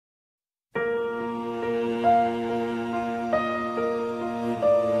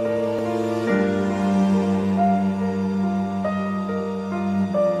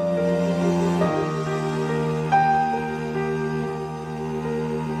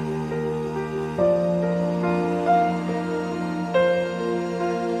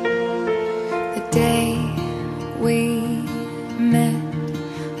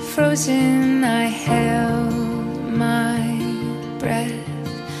imagine I held my breath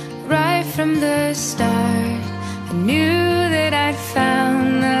right from the start. I knew that I'd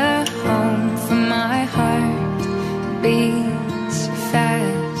found the home for my heart. Beats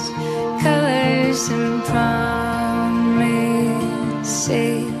fast, colors and promises.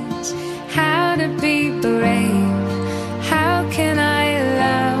 How to be brave, how can I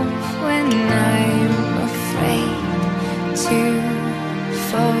love when I'm afraid to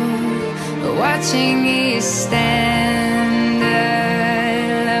fall? Watching you stand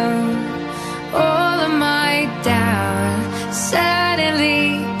alone, all of my doubt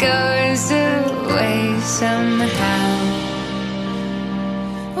suddenly goes away somehow.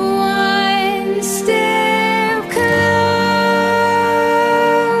 One step closer.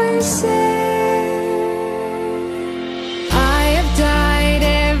 I have died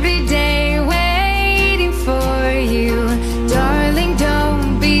every day waiting for you. Darling,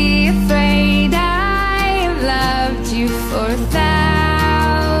 don't be afraid. I have loved you for 1,000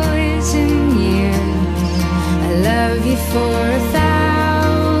 years. I love you for 1,000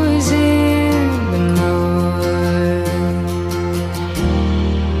 more.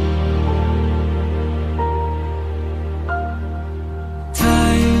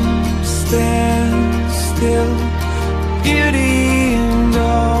 Time stands still, beauty